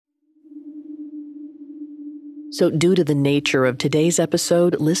So due to the nature of today's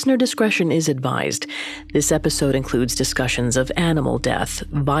episode, listener discretion is advised. This episode includes discussions of animal death,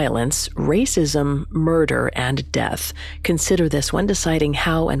 violence, racism, murder, and death. Consider this when deciding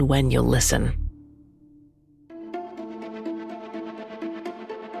how and when you'll listen.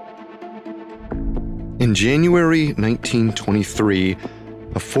 In January 1923,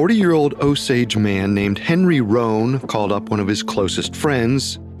 a 40-year-old Osage man named Henry Roan called up one of his closest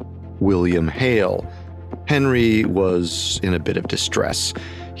friends, William Hale. Henry was in a bit of distress.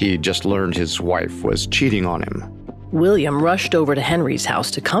 He just learned his wife was cheating on him. William rushed over to Henry's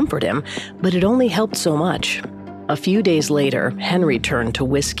house to comfort him, but it only helped so much. A few days later, Henry turned to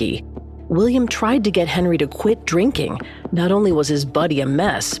whiskey. William tried to get Henry to quit drinking. Not only was his buddy a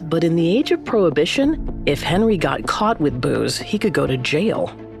mess, but in the age of Prohibition, if Henry got caught with booze, he could go to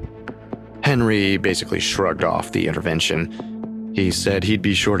jail. Henry basically shrugged off the intervention. He said he'd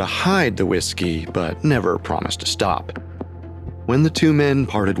be sure to hide the whiskey, but never promised to stop. When the two men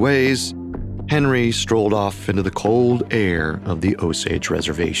parted ways, Henry strolled off into the cold air of the Osage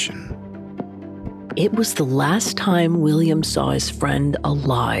Reservation. It was the last time William saw his friend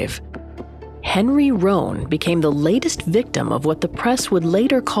alive. Henry Roan became the latest victim of what the press would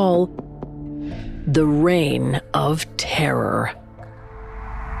later call the Reign of Terror.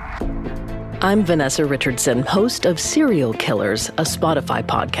 I'm Vanessa Richardson, host of Serial Killers, a Spotify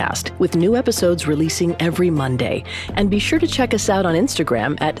podcast, with new episodes releasing every Monday. And be sure to check us out on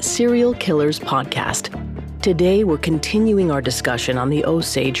Instagram at Serial Killers Podcast. Today, we're continuing our discussion on the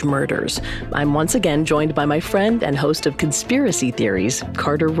Osage Murders. I'm once again joined by my friend and host of Conspiracy Theories,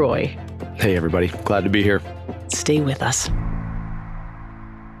 Carter Roy. Hey, everybody. Glad to be here. Stay with us.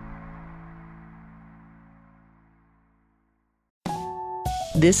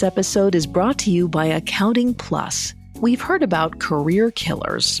 This episode is brought to you by Accounting Plus. We've heard about career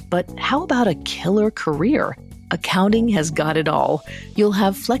killers, but how about a killer career? Accounting has got it all. You'll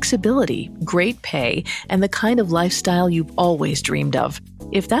have flexibility, great pay, and the kind of lifestyle you've always dreamed of.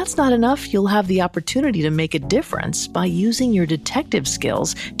 If that's not enough, you'll have the opportunity to make a difference by using your detective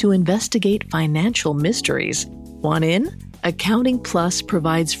skills to investigate financial mysteries. Want in? Accounting Plus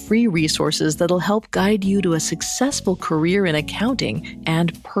provides free resources that'll help guide you to a successful career in accounting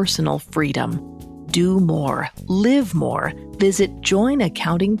and personal freedom. Do more. Live more. Visit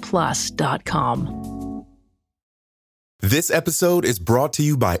joinaccountingplus.com. This episode is brought to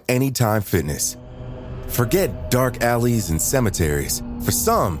you by Anytime Fitness. Forget dark alleys and cemeteries. For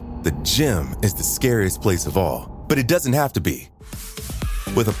some, the gym is the scariest place of all, but it doesn't have to be.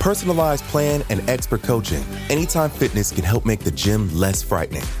 With a personalized plan and expert coaching, Anytime Fitness can help make the gym less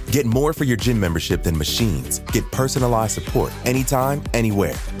frightening. Get more for your gym membership than machines. Get personalized support anytime,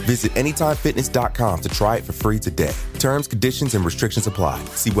 anywhere. Visit AnytimeFitness.com to try it for free today. Terms, conditions, and restrictions apply.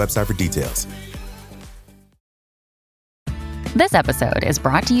 See website for details. This episode is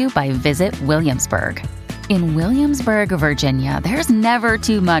brought to you by Visit Williamsburg. In Williamsburg, Virginia, there's never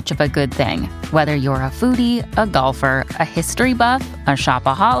too much of a good thing. Whether you're a foodie, a golfer, a history buff, a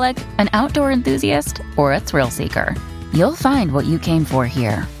shopaholic, an outdoor enthusiast, or a thrill seeker, you'll find what you came for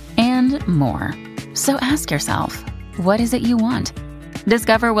here and more. So ask yourself, what is it you want?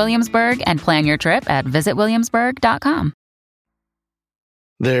 Discover Williamsburg and plan your trip at visitwilliamsburg.com.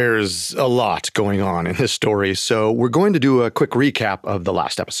 There's a lot going on in this story, so we're going to do a quick recap of the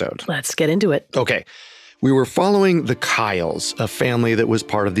last episode. Let's get into it. Okay. We were following the Kyles, a family that was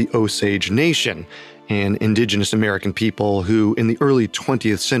part of the Osage Nation, an indigenous American people who, in the early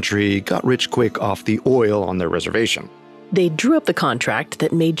 20th century, got rich quick off the oil on their reservation. They drew up the contract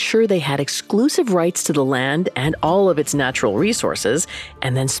that made sure they had exclusive rights to the land and all of its natural resources,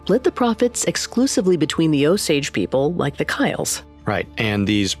 and then split the profits exclusively between the Osage people, like the Kyles. Right, and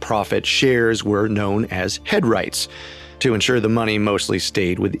these profit shares were known as head rights. To ensure the money mostly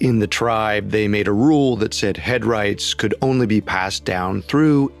stayed within the tribe, they made a rule that said head rights could only be passed down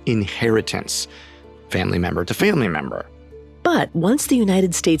through inheritance, family member to family member. But once the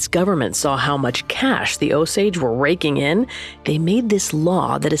United States government saw how much cash the Osage were raking in, they made this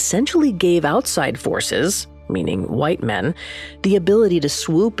law that essentially gave outside forces, meaning white men, the ability to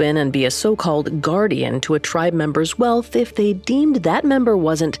swoop in and be a so-called guardian to a tribe member's wealth if they deemed that member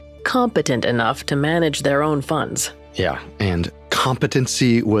wasn't competent enough to manage their own funds. Yeah, and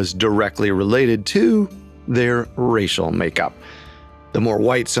competency was directly related to their racial makeup. The more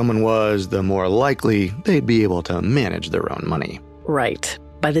white someone was, the more likely they'd be able to manage their own money. Right.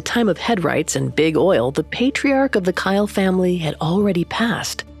 By the time of head rights and big oil, the patriarch of the Kyle family had already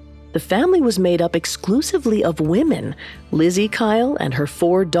passed. The family was made up exclusively of women, Lizzie Kyle and her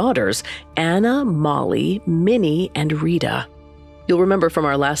 4 daughters, Anna, Molly, Minnie, and Rita. You'll remember from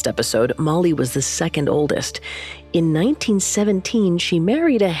our last episode, Molly was the second oldest. In 1917, she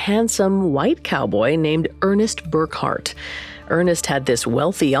married a handsome white cowboy named Ernest Burkhart. Ernest had this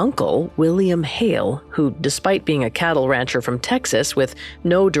wealthy uncle, William Hale, who, despite being a cattle rancher from Texas with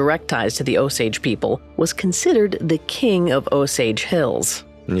no direct ties to the Osage people, was considered the king of Osage Hills.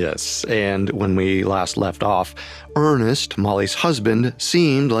 Yes, and when we last left off, Ernest, Molly's husband,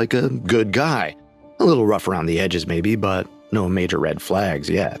 seemed like a good guy. A little rough around the edges maybe, but no major red flags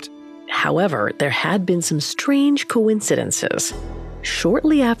yet. However, there had been some strange coincidences.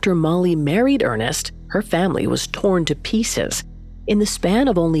 Shortly after Molly married Ernest, her family was torn to pieces. In the span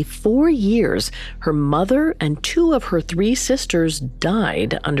of only 4 years, her mother and 2 of her 3 sisters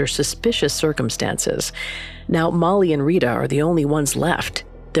died under suspicious circumstances. Now, Molly and Rita are the only ones left.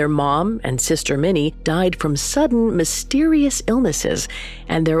 Their mom and sister Minnie died from sudden, mysterious illnesses,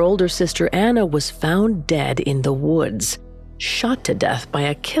 and their older sister Anna was found dead in the woods, shot to death by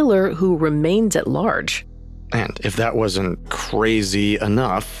a killer who remains at large. And if that wasn't crazy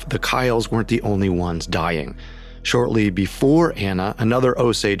enough, the Kyles weren't the only ones dying. Shortly before Anna, another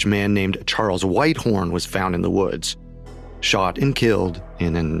Osage man named Charles Whitehorn was found in the woods, shot and killed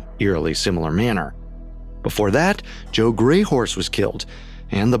in an eerily similar manner. Before that, Joe Greyhorse was killed,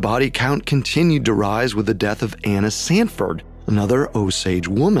 and the body count continued to rise with the death of Anna Sanford, another Osage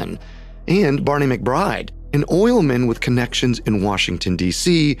woman, and Barney McBride, an oilman with connections in Washington,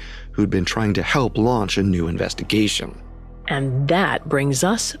 D.C., who'd been trying to help launch a new investigation. And that brings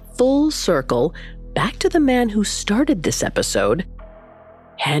us full circle back to the man who started this episode,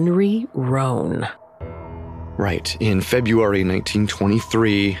 Henry Roan. Right. In February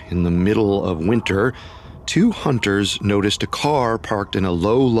 1923, in the middle of winter, 2 hunters noticed a car parked in a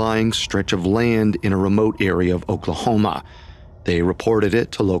low-lying stretch of land in a remote area of Oklahoma. They reported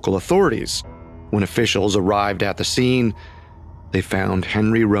it to local authorities. When officials arrived at the scene, they found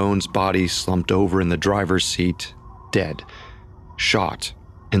Henry Roan's body slumped over in the driver's seat, dead, shot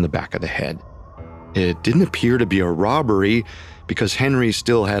in the back of the head. It didn't appear to be a robbery because Henry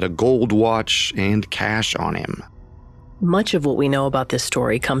still had a gold watch and cash on him. Much of what we know about this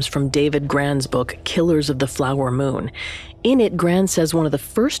story comes from David Grann's book, Killers of the Flower Moon. In it, Grann says one of the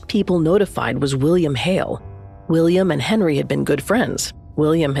first people notified was William Hale. William and Henry had been good friends.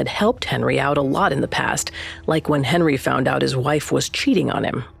 William had helped Henry out a lot in the past, like when Henry found out his wife was cheating on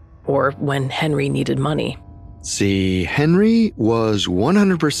him, or when Henry needed money. See, Henry was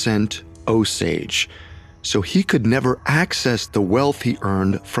 100% Osage, so he could never access the wealth he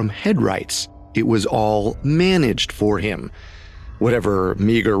earned from head rights. It was all managed for him. Whatever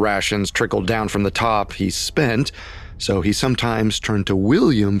meager rations trickled down from the top, he spent, so he sometimes turned to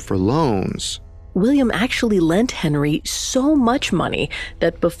William for loans. William actually lent Henry so much money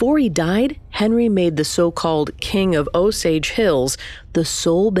that before he died, Henry made the so-called King of Osage Hills the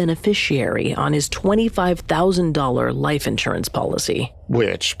sole beneficiary on his $25,000 life insurance policy.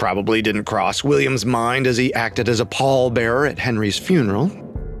 Which probably didn't cross William's mind as he acted as a pallbearer at Henry's funeral.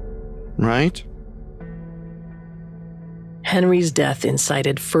 Right? Henry's death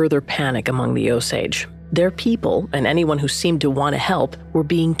incited further panic among the Osage. Their people, and anyone who seemed to want to help, were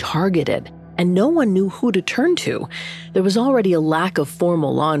being targeted, and no one knew who to turn to. There was already a lack of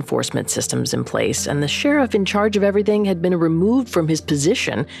formal law enforcement systems in place, and the sheriff in charge of everything had been removed from his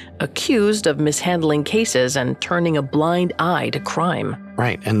position, accused of mishandling cases and turning a blind eye to crime.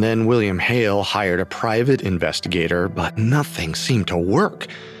 Right, and then William Hale hired a private investigator, but nothing seemed to work,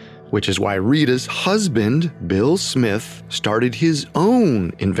 which is why Rita's husband, Bill Smith, started his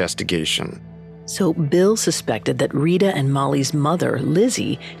own investigation. So Bill suspected that Rita and Molly's mother,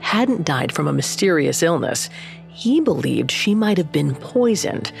 Lizzie, hadn't died from a mysterious illness. He believed she might have been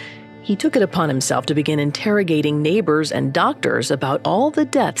poisoned. He took it upon himself to begin interrogating neighbors and doctors about all the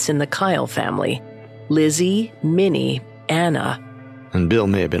deaths in the Kyle family. Lizzie, Minnie, Anna. And Bill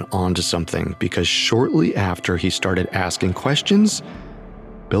may have been onto something because shortly after he started asking questions,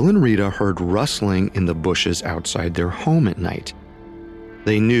 Bill and Rita heard rustling in the bushes outside their home at night.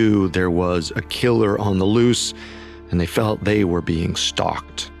 They knew there was a killer on the loose, and they felt they were being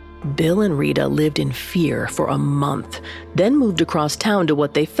stalked. Bill and Rita lived in fear for a month, then moved across town to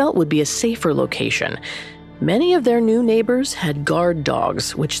what they felt would be a safer location. Many of their new neighbors had guard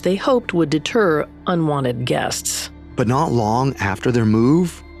dogs, which they hoped would deter unwanted guests. But not long after their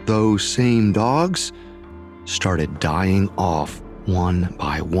move, those same dogs started dying off one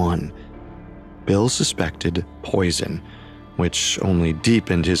by one. Bill suspected poison, which only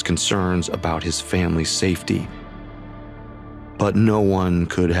deepened his concerns about his family's safety. But no one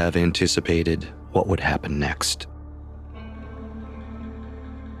could have anticipated what would happen next.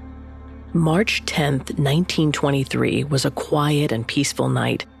 March 10th, 1923 was a quiet and peaceful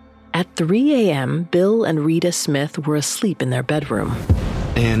night. At 3 a.m., Bill and Rita Smith were asleep in their bedroom.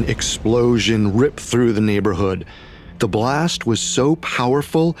 An explosion ripped through the neighborhood. The blast was so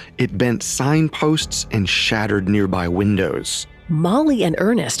powerful, it bent signposts and shattered nearby windows. Molly and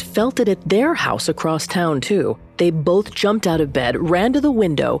Ernest felt it at their house across town, too. They both jumped out of bed, ran to the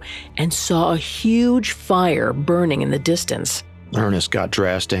window, and saw a huge fire burning in the distance. Ernest got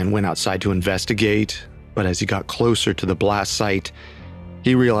dressed and went outside to investigate, but as he got closer to the blast site,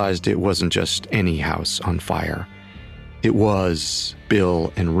 he realized it wasn't just any house on fire. It was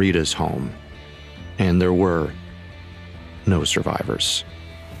Bill and Rita's home, and there were no survivors.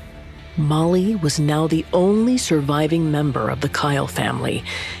 Molly was now the only surviving member of the Kyle family,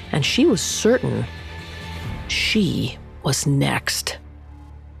 and she was certain she was next.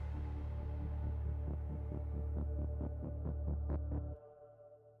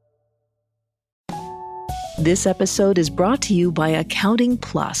 This episode is brought to you by Accounting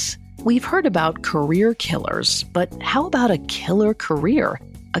Plus. We've heard about career killers, but how about a killer career?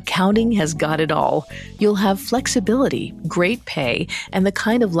 Accounting has got it all. You'll have flexibility, great pay, and the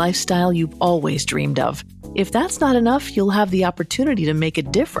kind of lifestyle you've always dreamed of. If that's not enough, you'll have the opportunity to make a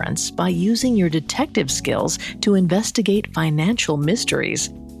difference by using your detective skills to investigate financial mysteries.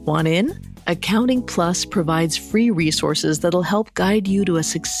 Want in? Accounting Plus provides free resources that'll help guide you to a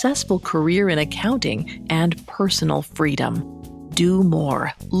successful career in accounting and personal freedom. Do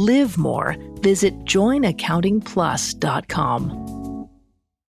more. Live more. Visit joinaccountingplus.com.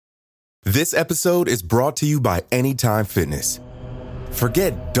 This episode is brought to you by Anytime Fitness.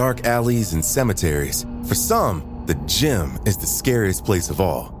 Forget dark alleys and cemeteries. For some, the gym is the scariest place of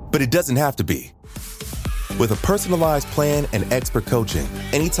all. But it doesn't have to be. With a personalized plan and expert coaching,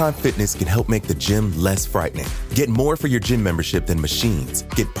 Anytime Fitness can help make the gym less frightening. Get more for your gym membership than machines.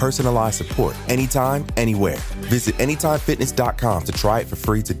 Get personalized support anytime, anywhere. Visit AnytimeFitness.com to try it for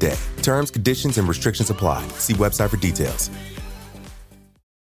free today. Terms, conditions, and restrictions apply. See website for details.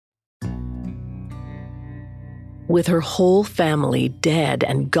 With her whole family dead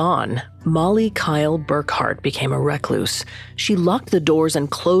and gone, Molly Kyle Burkhart became a recluse. She locked the doors and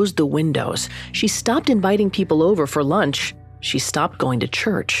closed the windows. She stopped inviting people over for lunch. She stopped going to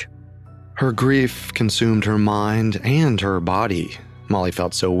church. Her grief consumed her mind and her body. Molly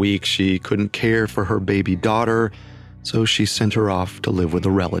felt so weak she couldn't care for her baby daughter, so she sent her off to live with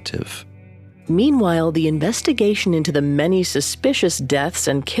a relative. Meanwhile, the investigation into the many suspicious deaths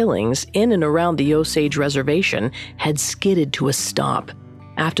and killings in and around the Osage Reservation had skidded to a stop.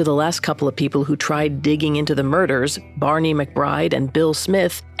 After the last couple of people who tried digging into the murders, Barney McBride and Bill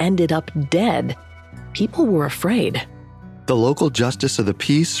Smith, ended up dead, people were afraid. The local justice of the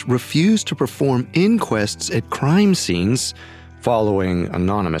peace refused to perform inquests at crime scenes following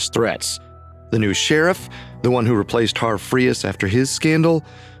anonymous threats. The new sheriff, the one who replaced Harv Frias after his scandal,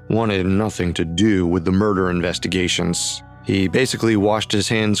 wanted nothing to do with the murder investigations. He basically washed his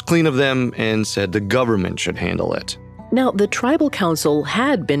hands clean of them and said the government should handle it. Now, the tribal council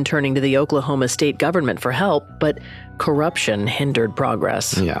had been turning to the Oklahoma state government for help, but corruption hindered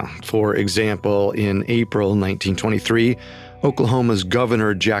progress. Yeah. For example, in April 1923, Oklahoma's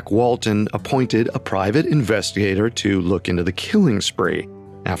Governor Jack Walton appointed a private investigator to look into the killing spree.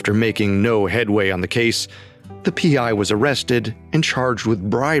 After making no headway on the case, the PI was arrested and charged with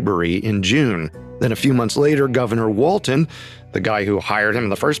bribery in June. Then a few months later, Governor Walton, the guy who hired him in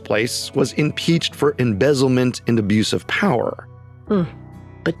the first place, was impeached for embezzlement and abuse of power.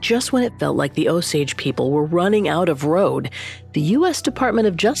 But just when it felt like the Osage people were running out of road, the U.S. Department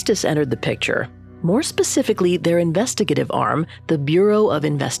of Justice entered the picture. More specifically, their investigative arm, the Bureau of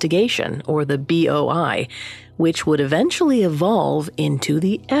Investigation, or the BOI, which would eventually evolve into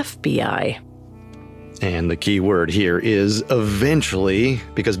the FBI. And the key word here is eventually,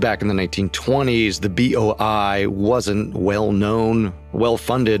 because back in the 1920s, the BOI wasn't well-known,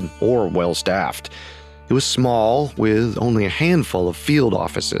 well-funded, or well-staffed. It was small, with only a handful of field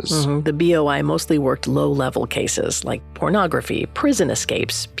offices. The BOI mostly worked low-level cases, like pornography, prison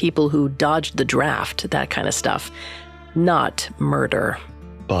escapes, people who dodged the draft, that kind of stuff. Not murder.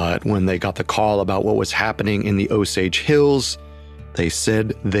 But when they got the call about what was happening in the Osage Hills, they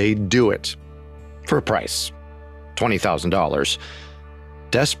said they'd do it. For a price, $20,000.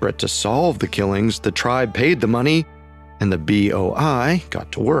 Desperate to solve the killings, the tribe paid the money, and the BOI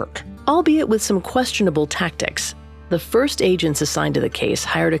got to work. Albeit with some questionable tactics. The first agents assigned to the case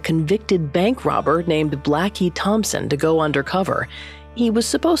hired a convicted bank robber named Blackie Thompson to go undercover. He was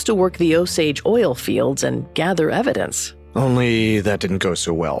supposed to work the Osage oil fields and gather evidence. Only that didn't go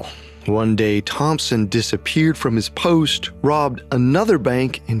so well. One day, Thompson disappeared from his post, robbed another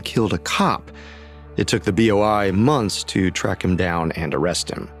bank, and killed a cop. It took the BOI months to track him down and arrest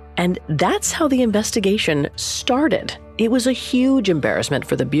him. And that's how the investigation started. It was a huge embarrassment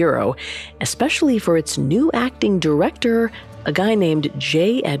for the Bureau, especially for its new acting director, a guy named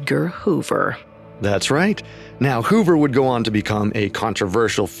J. Edgar Hoover. That's right. Now, Hoover would go on to become a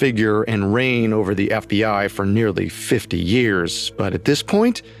controversial figure and reign over the FBI for nearly 50 years. But at this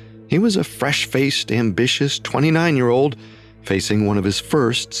point, he was a fresh-faced, ambitious 29-year-old facing one of his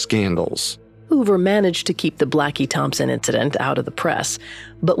first scandals. Hoover managed to keep the Blackie Thompson incident out of the press,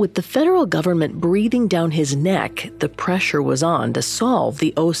 but with the federal government breathing down his neck, the pressure was on to solve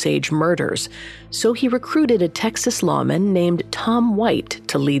the Osage murders. So he recruited a Texas lawman named Tom White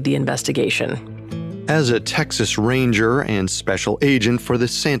to lead the investigation. As a Texas Ranger and special agent for the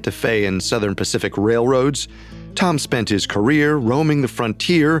Santa Fe and Southern Pacific Railroads, Tom spent his career roaming the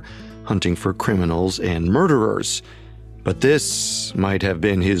frontier, hunting for criminals and murderers. But this might have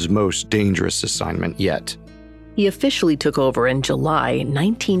been his most dangerous assignment yet. He officially took over in July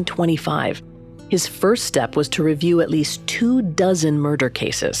 1925. His first step was to review at least 24 murder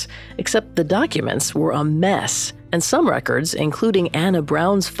cases, except the documents were a mess, and some records, including Anna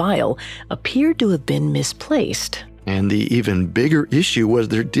Brown's file, appeared to have been misplaced. And the even bigger issue was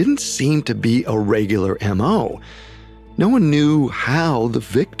there didn't seem to be a regular MO. No one knew how the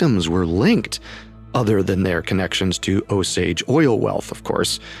victims were linked, other than their connections to Osage oil wealth, of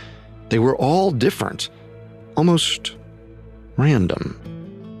course. They were all different, almost random.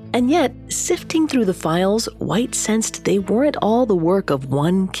 And yet, sifting through the files, White sensed they weren't all the work of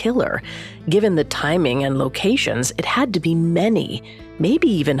one killer. Given the timing and locations, it had to be many, maybe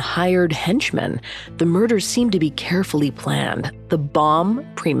even hired henchmen. The murders seemed to be carefully planned. The bomb,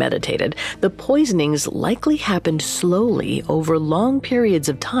 premeditated. The poisonings likely happened slowly over long periods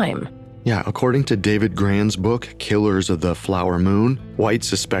of time. Yeah, according to David Grann's book, Killers of the Flower Moon, White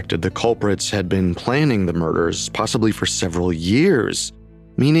suspected the culprits had been planning the murders, possibly for several years,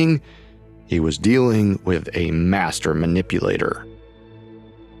 meaning he was dealing with a master manipulator.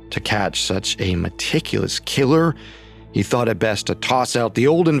 To catch such a meticulous killer, he thought it best to toss out the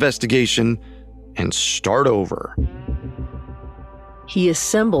old investigation and start over. He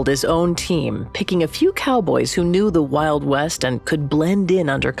assembled his own team, picking a few cowboys who knew the Wild West and could blend in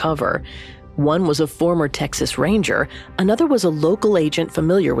undercover. One was a former Texas Ranger, another was a local agent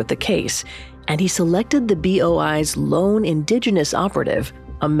familiar with the case, and he selected the BOI's lone indigenous operative,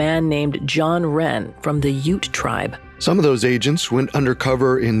 a man named John Wren from the Ute tribe. Some of those agents went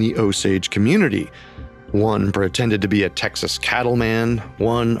undercover in the Osage community. One pretended to be a Texas cattleman,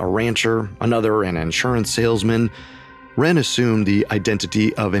 one a rancher, another an insurance salesman. Wren assumed the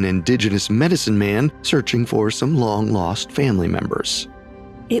identity of an indigenous medicine man searching for some long-lost family members.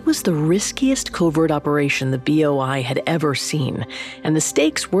 It was the riskiest covert operation the BOI had ever seen, and the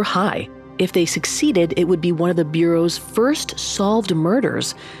stakes were high. If they succeeded, it would be one of the Bureau's first solved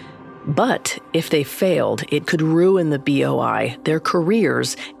murders. But if they failed, it could ruin the BOI, their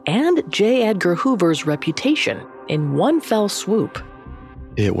careers, and J. Edgar Hoover's reputation in one fell swoop.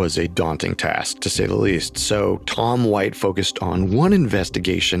 It was a daunting task, to say the least, so Tom White focused on one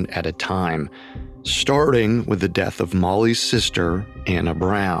investigation at a time, starting with the death of Molly's sister, Anna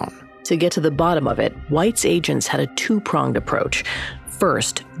Brown. To get to the bottom of it, White's agents had a two-pronged approach.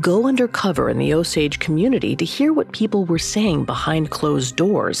 First, go undercover in the Osage community to hear what people were saying behind closed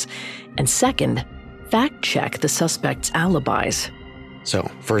doors. And second, fact-check the suspects' alibis. So,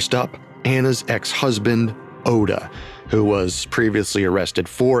 first up, Anna's ex-husband, Oda, who was previously arrested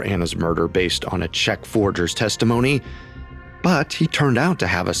for Anna's murder based on a check forger's testimony, but he turned out to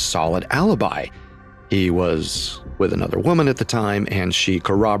have a solid alibi. He was with another woman at the time, and she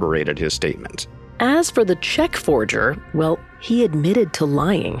corroborated his statement. As for the check forger, well, he admitted to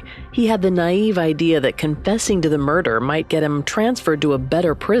lying. He had the naive idea that confessing to the murder might get him transferred to a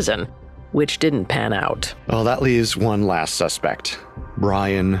better prison, which didn't pan out. Well, that leaves one last suspect,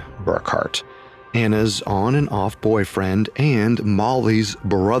 Brian Burkhart, Anna's on and off boyfriend and Molly's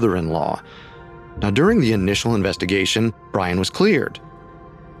brother-in-law. Now, during the initial investigation, Brian was cleared,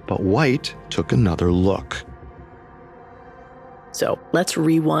 but White took another look. So let's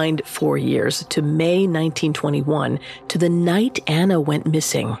rewind 4 years to May 1921, to the night Anna went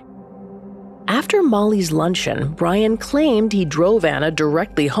missing. After Molly's luncheon, Brian claimed he drove Anna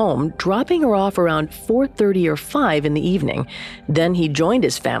directly home, dropping her off around 4:30 or 5 in the evening. Then he joined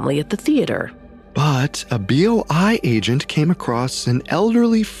his family at the theater. But a BOI agent came across an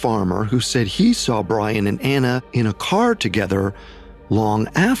elderly farmer who said he saw Brian and Anna in a car together long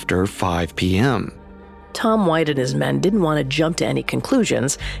after 5 p.m. Tom White and his men didn't want to jump to any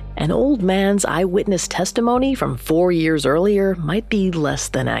conclusions. An old man's eyewitness testimony from 4 years earlier might be less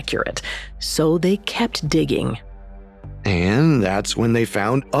than accurate, so they kept digging. And that's when they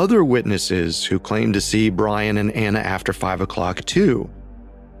found other witnesses who claimed to see Brian and Anna after 5 o'clock too.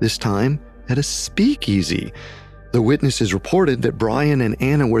 This time at a speakeasy. The witnesses reported that Brian and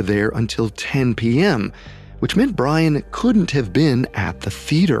Anna were there until 10 p.m., which meant Brian couldn't have been at the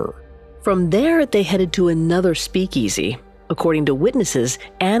theater. From there, they headed to another speakeasy. According to witnesses,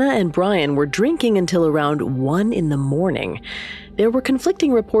 Anna and Brian were drinking until around 1 in the morning. There were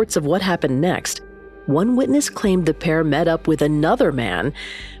conflicting reports of what happened next. One witness claimed the pair met up with another man,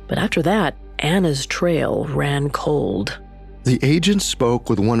 but after that, Anna's trail ran cold. The agent spoke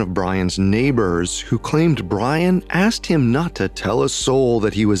with one of Brian's neighbors who claimed Brian asked him not to tell a soul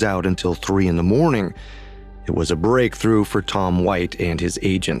that he was out until 3 in the morning. It was a breakthrough for Tom White and his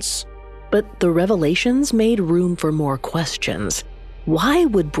agents. But the revelations made room for more questions. Why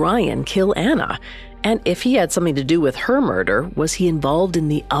would Brian kill Anna? And if he had something to do with her murder, was he involved in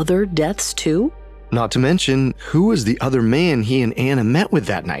the other deaths too? Not to mention, who was the other man he and Anna met with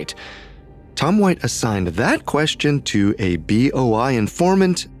that night? Tom White assigned that question to a BOI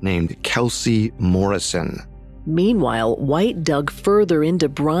informant named Kelsey Morrison. Meanwhile, White dug further into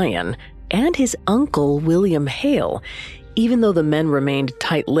Brian and his uncle, William Hale. Even though the men remained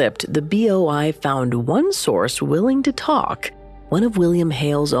tight-lipped, the BOI found one source willing to talk, one of William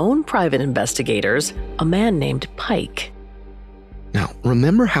Hale's own private investigators, a man named Pike. Now,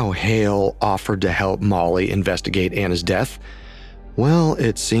 remember how Hale offered to help Molly investigate Anna's death? Well,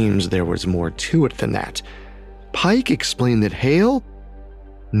 it seems there was more to it than that. Pike explained that Hale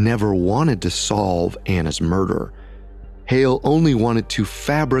never wanted to solve Anna's murder. Hale only wanted to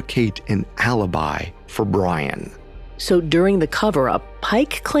fabricate an alibi for Brian. So during the cover-up,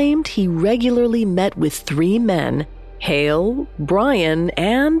 Pike claimed he regularly met with 3 men, Hale, Brian,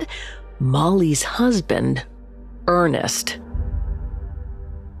 and Molly's husband, Ernest.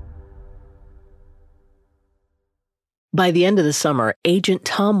 By the end of the summer, Agent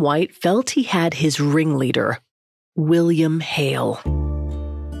Tom White felt he had his ringleader, William Hale.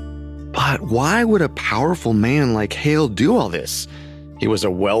 But why would a powerful man like Hale do all this? He was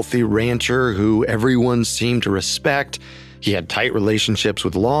a wealthy rancher who everyone seemed to respect. He had tight relationships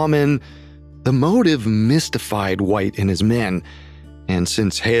with lawmen. The motive mystified White and his men. And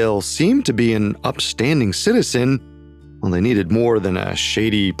since Hale seemed to be an upstanding citizen, well, they needed more than a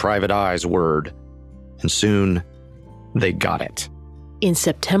shady private eye's word. And soon, they got it. In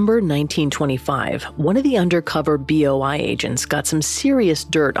September 1925, one of the undercover BOI agents got some serious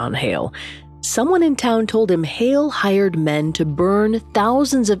dirt on Hale. Someone in town told him Hale hired men to burn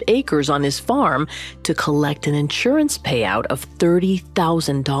thousands of acres on his farm to collect an insurance payout of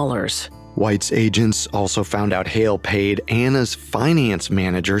 $30,000. White's agents also found out Hale paid Anna's finance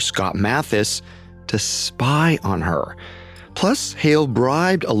manager, Scott Mathis, to spy on her. Plus, Hale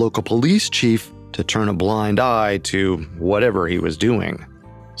bribed a local police chief to turn a blind eye to whatever he was doing.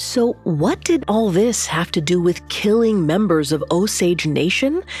 So what did all this have to do with killing members of Osage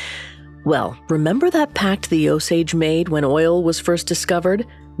Nation? Well, remember that pact the Osage made when oil was first discovered?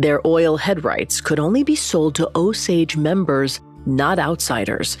 Their oil head rights could only be sold to Osage members, not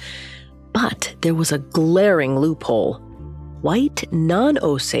outsiders. But there was a glaring loophole. White,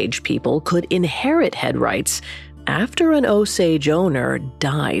 non-Osage people could inherit head rights after an Osage owner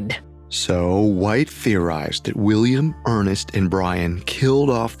died. So White theorized that William, Ernest, and Brian killed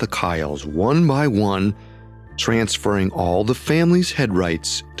off the Kyles one by one, transferring all the family's head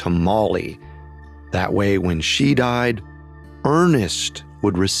rights to Molly. That way, when she died, Ernest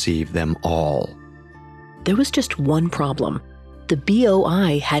would receive them all. There was just one problem. The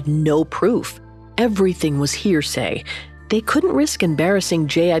BOI had no proof. Everything was hearsay. They couldn't risk embarrassing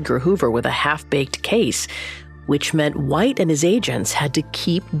J. Edgar Hoover with a half-baked case, which meant White and his agents had to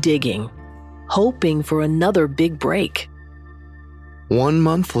keep digging, hoping for another big break. 1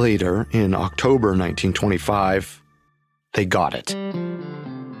 month later, in October 1925, they got it.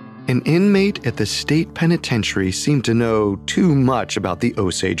 An inmate at the state penitentiary seemed to know too much about the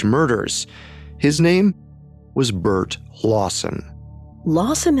Osage murders. His name was Bert Lawson.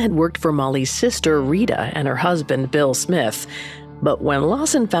 Lawson had worked for Molly's sister, Rita, and her husband, Bill Smith. But when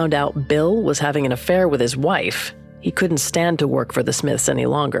Lawson found out Bill was having an affair with his wife, he couldn't stand to work for the Smiths any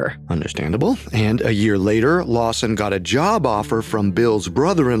longer. Understandable. And a year later, Lawson got a job offer from Bill's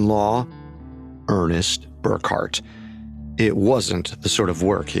brother-in-law, Ernest Burkhart. It wasn't the sort of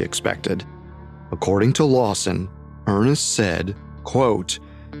work he expected. According to Lawson, Ernest said, quote,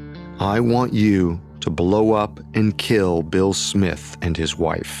 "I want you to blow up and kill Bill Smith and his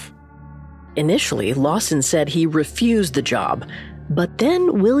wife." Initially, Lawson said he refused the job, but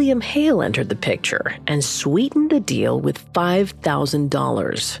then William Hale entered the picture and sweetened the deal with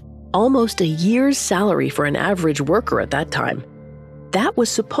 $5,000, almost a year's salary for an average worker at that time. That was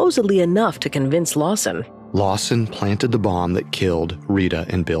supposedly enough to convince Lawson. Lawson planted the bomb that killed Rita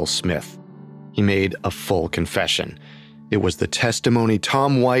and Bill Smith. He made a full confession. It was the testimony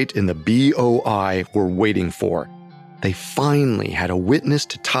Tom White and the BOI were waiting for. They finally had a witness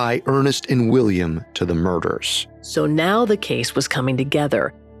to tie Ernest and William to the murders. So now the case was coming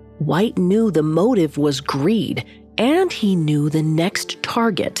together. White knew the motive was greed, and he knew the next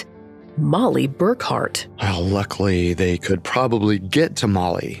target, Molly Burkhart. Well, luckily, they could probably get to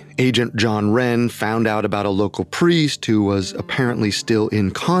Molly. Agent John Wren found out about a local priest who was apparently still in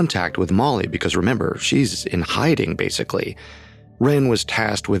contact with Molly because, remember, she's in hiding, basically. Wren was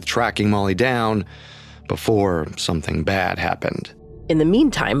tasked with tracking Molly down before something bad happened. In the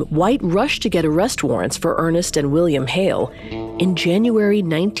meantime, White rushed to get arrest warrants for Ernest and William Hale. In January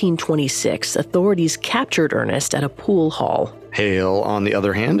 1926, authorities captured Ernest at a pool hall. Hale, on the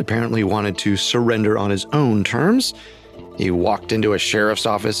other hand, apparently wanted to surrender on his own terms. He walked into a sheriff's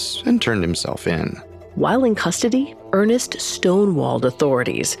office and turned himself in. While in custody, Ernest stonewalled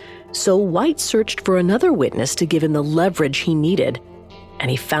authorities, so White searched for another witness to give him the leverage he needed, and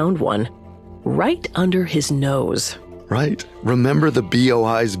he found one right under his nose. Right. Remember the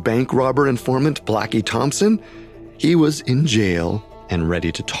BOI's bank robber informant, Blackie Thompson? He was in jail and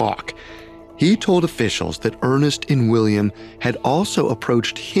ready to talk. He told officials that Ernest and William had also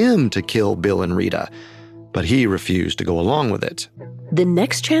approached him to kill Bill and Rita, but he refused to go along with it. The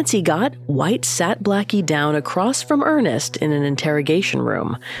next chance he got, White sat Blackie down across from Ernest in an interrogation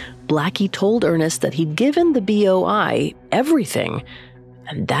room. Blackie told Ernest that he'd given the BOI everything,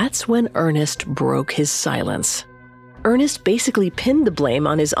 and that's when Ernest broke his silence. Ernest basically pinned the blame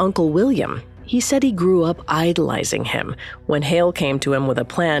on his uncle William. He said he grew up idolizing him. When Hale came to him with a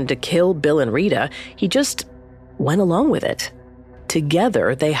plan to kill Bill and Rita, he just went along with it.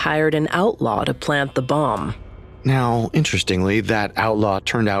 Together, they hired an outlaw to plant the bomb. Now, interestingly, that outlaw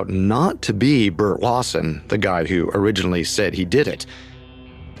turned out not to be Bert Lawson, the guy who originally said he did it.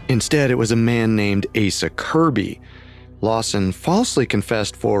 Instead, it was a man named Asa Kirby. Lawson falsely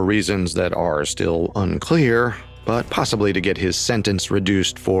confessed for reasons that are still unclear, but possibly to get his sentence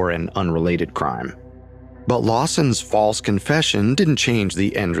reduced for an unrelated crime. But Lawson's false confession didn't change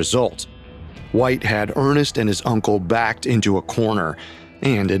the end result. White had Ernest and his uncle backed into a corner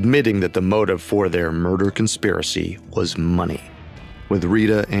and admitting that the motive for their murder conspiracy was money. With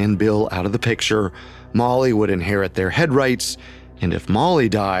Rita and Bill out of the picture, Molly would inherit their head rights, and if Molly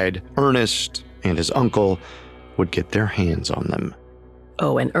died, Ernest and his uncle would get their hands on them.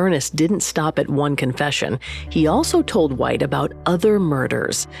 Oh, and Ernest didn't stop at one confession. He also told White about other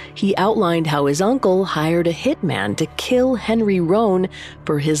murders. He outlined how his uncle hired a hitman to kill Henry Roan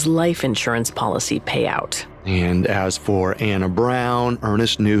for his life insurance policy payout. And as for Anna Brown,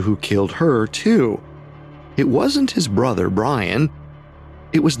 Ernest knew who killed her, too. It wasn't his brother, Brian.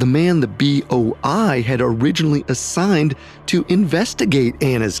 It was the man the BOI had originally assigned to investigate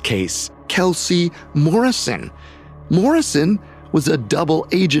Anna's case, Kelsey Morrison. Morrison was a double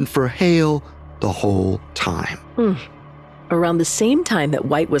agent for Hale the whole time. Around the same time that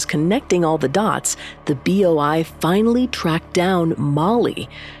White was connecting all the dots, the BOI finally tracked down Molly.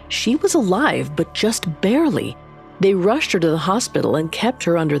 She was alive, but just barely. They rushed her to the hospital and kept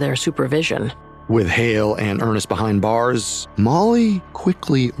her under their supervision. With Hale and Ernest behind bars, Molly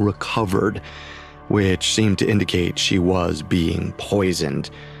quickly recovered, which seemed to indicate she was being poisoned.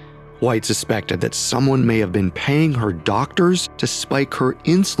 White suspected that someone may have been paying her doctors to spike her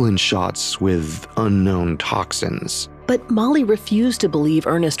insulin shots with unknown toxins. But Molly refused to believe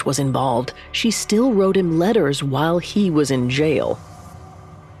Ernest was involved. She still wrote him letters while he was in jail.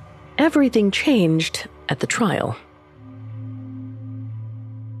 Everything changed at the trial.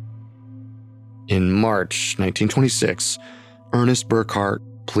 In March 1926, Ernest Burkhart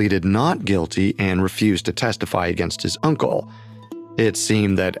pleaded not guilty and refused to testify against his uncle. It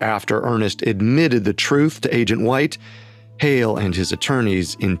seemed that after Ernest admitted the truth to Agent White, Hale and his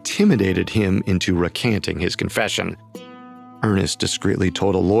attorneys intimidated him into recanting his confession. Ernest discreetly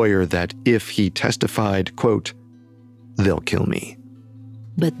told a lawyer that if he testified, quote, "they'll kill me."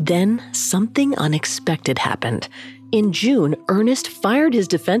 But then something unexpected happened. In June, Ernest fired his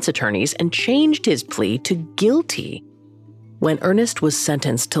defense attorneys and changed his plea to guilty. When Ernest was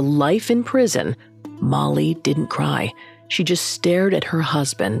sentenced to life in prison, Molly didn't cry. She just stared at her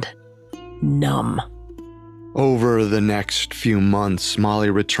husband, numb. Over the next few months, Molly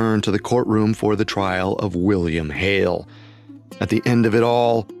returned to the courtroom for the trial of William Hale. At the end of it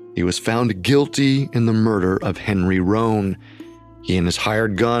all, he was found guilty in the murder of Henry Roan. He and his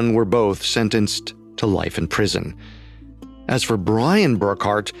hired gun were both sentenced to life in prison. As for Brian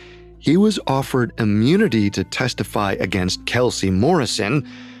Burkhart, he was offered immunity to testify against Kelsey Morrison,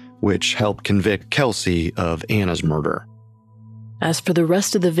 which helped convict Kelsey of Anna's murder. As for the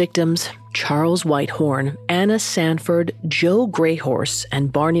rest of the victims, Charles Whitehorn, Anna Sanford, Joe Greyhorse,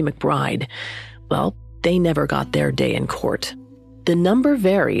 and Barney McBride, well, they never got their day in court. The number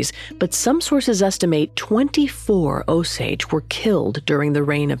varies, but some sources estimate 24 Osage were killed during the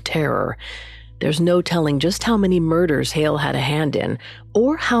Reign of Terror. There's no telling just how many murders Hale had a hand in,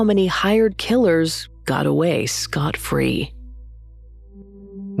 or how many hired killers got away scot-free.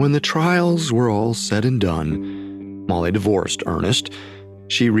 When the trials were all said and done, Molly divorced Ernest.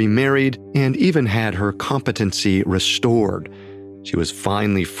 She remarried and even had her competency restored. She was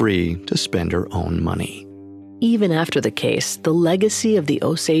finally free to spend her own money. Even after the case, the legacy of the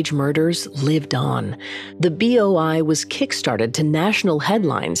Osage Murders lived on. The BOI was kickstarted to national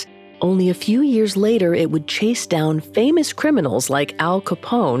headlines. Only a few years later, it would chase down famous criminals like Al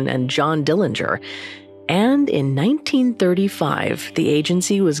Capone and John Dillinger. And in 1935, the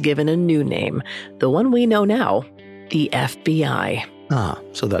agency was given a new name, the one we know now, the FBI.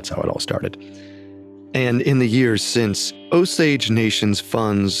 So that's how it all started. And in the years since, Osage Nation's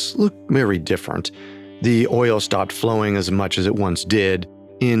funds look very different. The oil stopped flowing as much as it once did.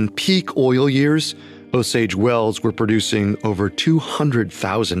 In peak oil years, Osage wells were producing over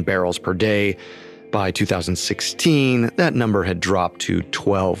 200,000 barrels per day. By 2016, that number had dropped to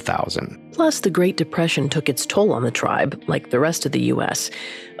 12,000. Plus, the Great Depression took its toll on the tribe, like the rest of the U.S.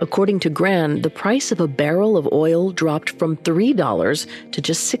 According to Gran, the price of a barrel of oil dropped from $3 to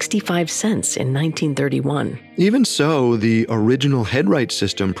just 65 cents in 1931. Even so, the original headright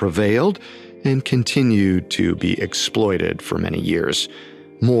system prevailed and continued to be exploited for many years.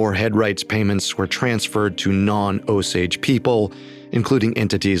 More headrights payments were transferred to non-Osage people, including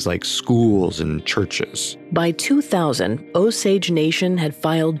entities like schools and churches. By 2000, Osage Nation had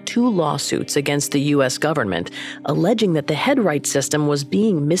filed 2 lawsuits against the U.S. government, alleging that the headright system was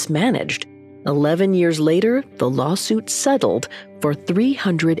being mismanaged. 11 years later, the lawsuit settled for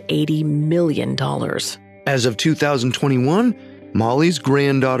 $380 million. As of 2021, Molly's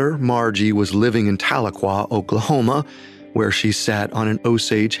granddaughter, Margie, was living in Tahlequah, Oklahoma, where she sat on an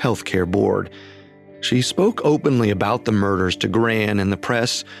Osage healthcare board. She spoke openly about the murders to Gran and the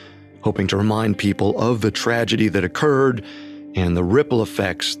press, hoping to remind people of the tragedy that occurred and the ripple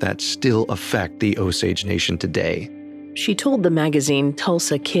effects that still affect the Osage Nation today. She told the magazine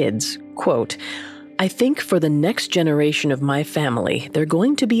Tulsa Kids, quote, "I think for the next generation of my family, they're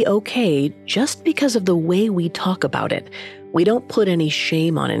going to be okay just because of the way we talk about it. We don't put any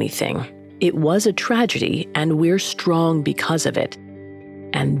shame on anything. It was a tragedy, and we're strong because of it.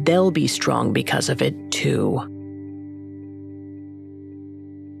 And they'll be strong because of it, too."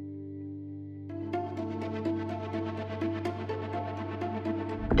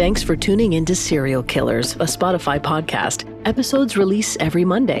 Thanks for tuning into Serial Killers, a Spotify podcast. Episodes release every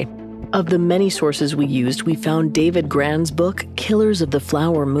Monday. Of the many sources we used, we found David Gran's book, Killers of the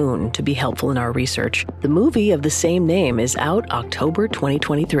Flower Moon, to be helpful in our research. The movie of the same name is out October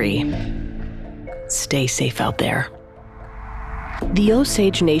 2023. Stay safe out there. The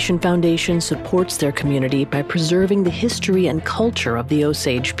Osage Nation Foundation supports their community by preserving the history and culture of the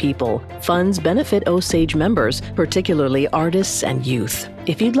Osage people. Funds benefit Osage members, particularly artists and youth.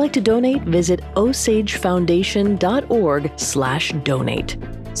 If you'd like to donate, visit osagefoundation.org/donate.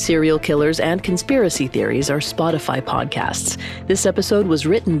 Serial Killers and Conspiracy Theories are Spotify podcasts. This episode was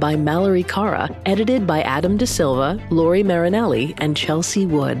written by Mallory Cara, edited by Adam De Silva, Lori Marinelli, and Chelsea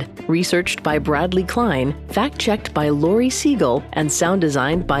Wood. Researched by Bradley Klein, fact-checked by Lori Siegel, and sound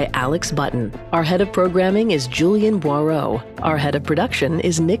designed by Alex Button. Our head of programming is Julian Boireau. Our head of production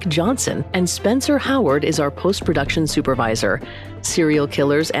is Nick Johnson, and Spencer Howard is our post-production supervisor. Serial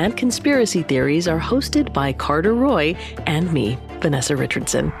Killers and Conspiracy Theories are hosted by Carter Roy and me, Vanessa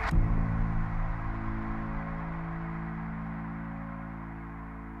Richardson.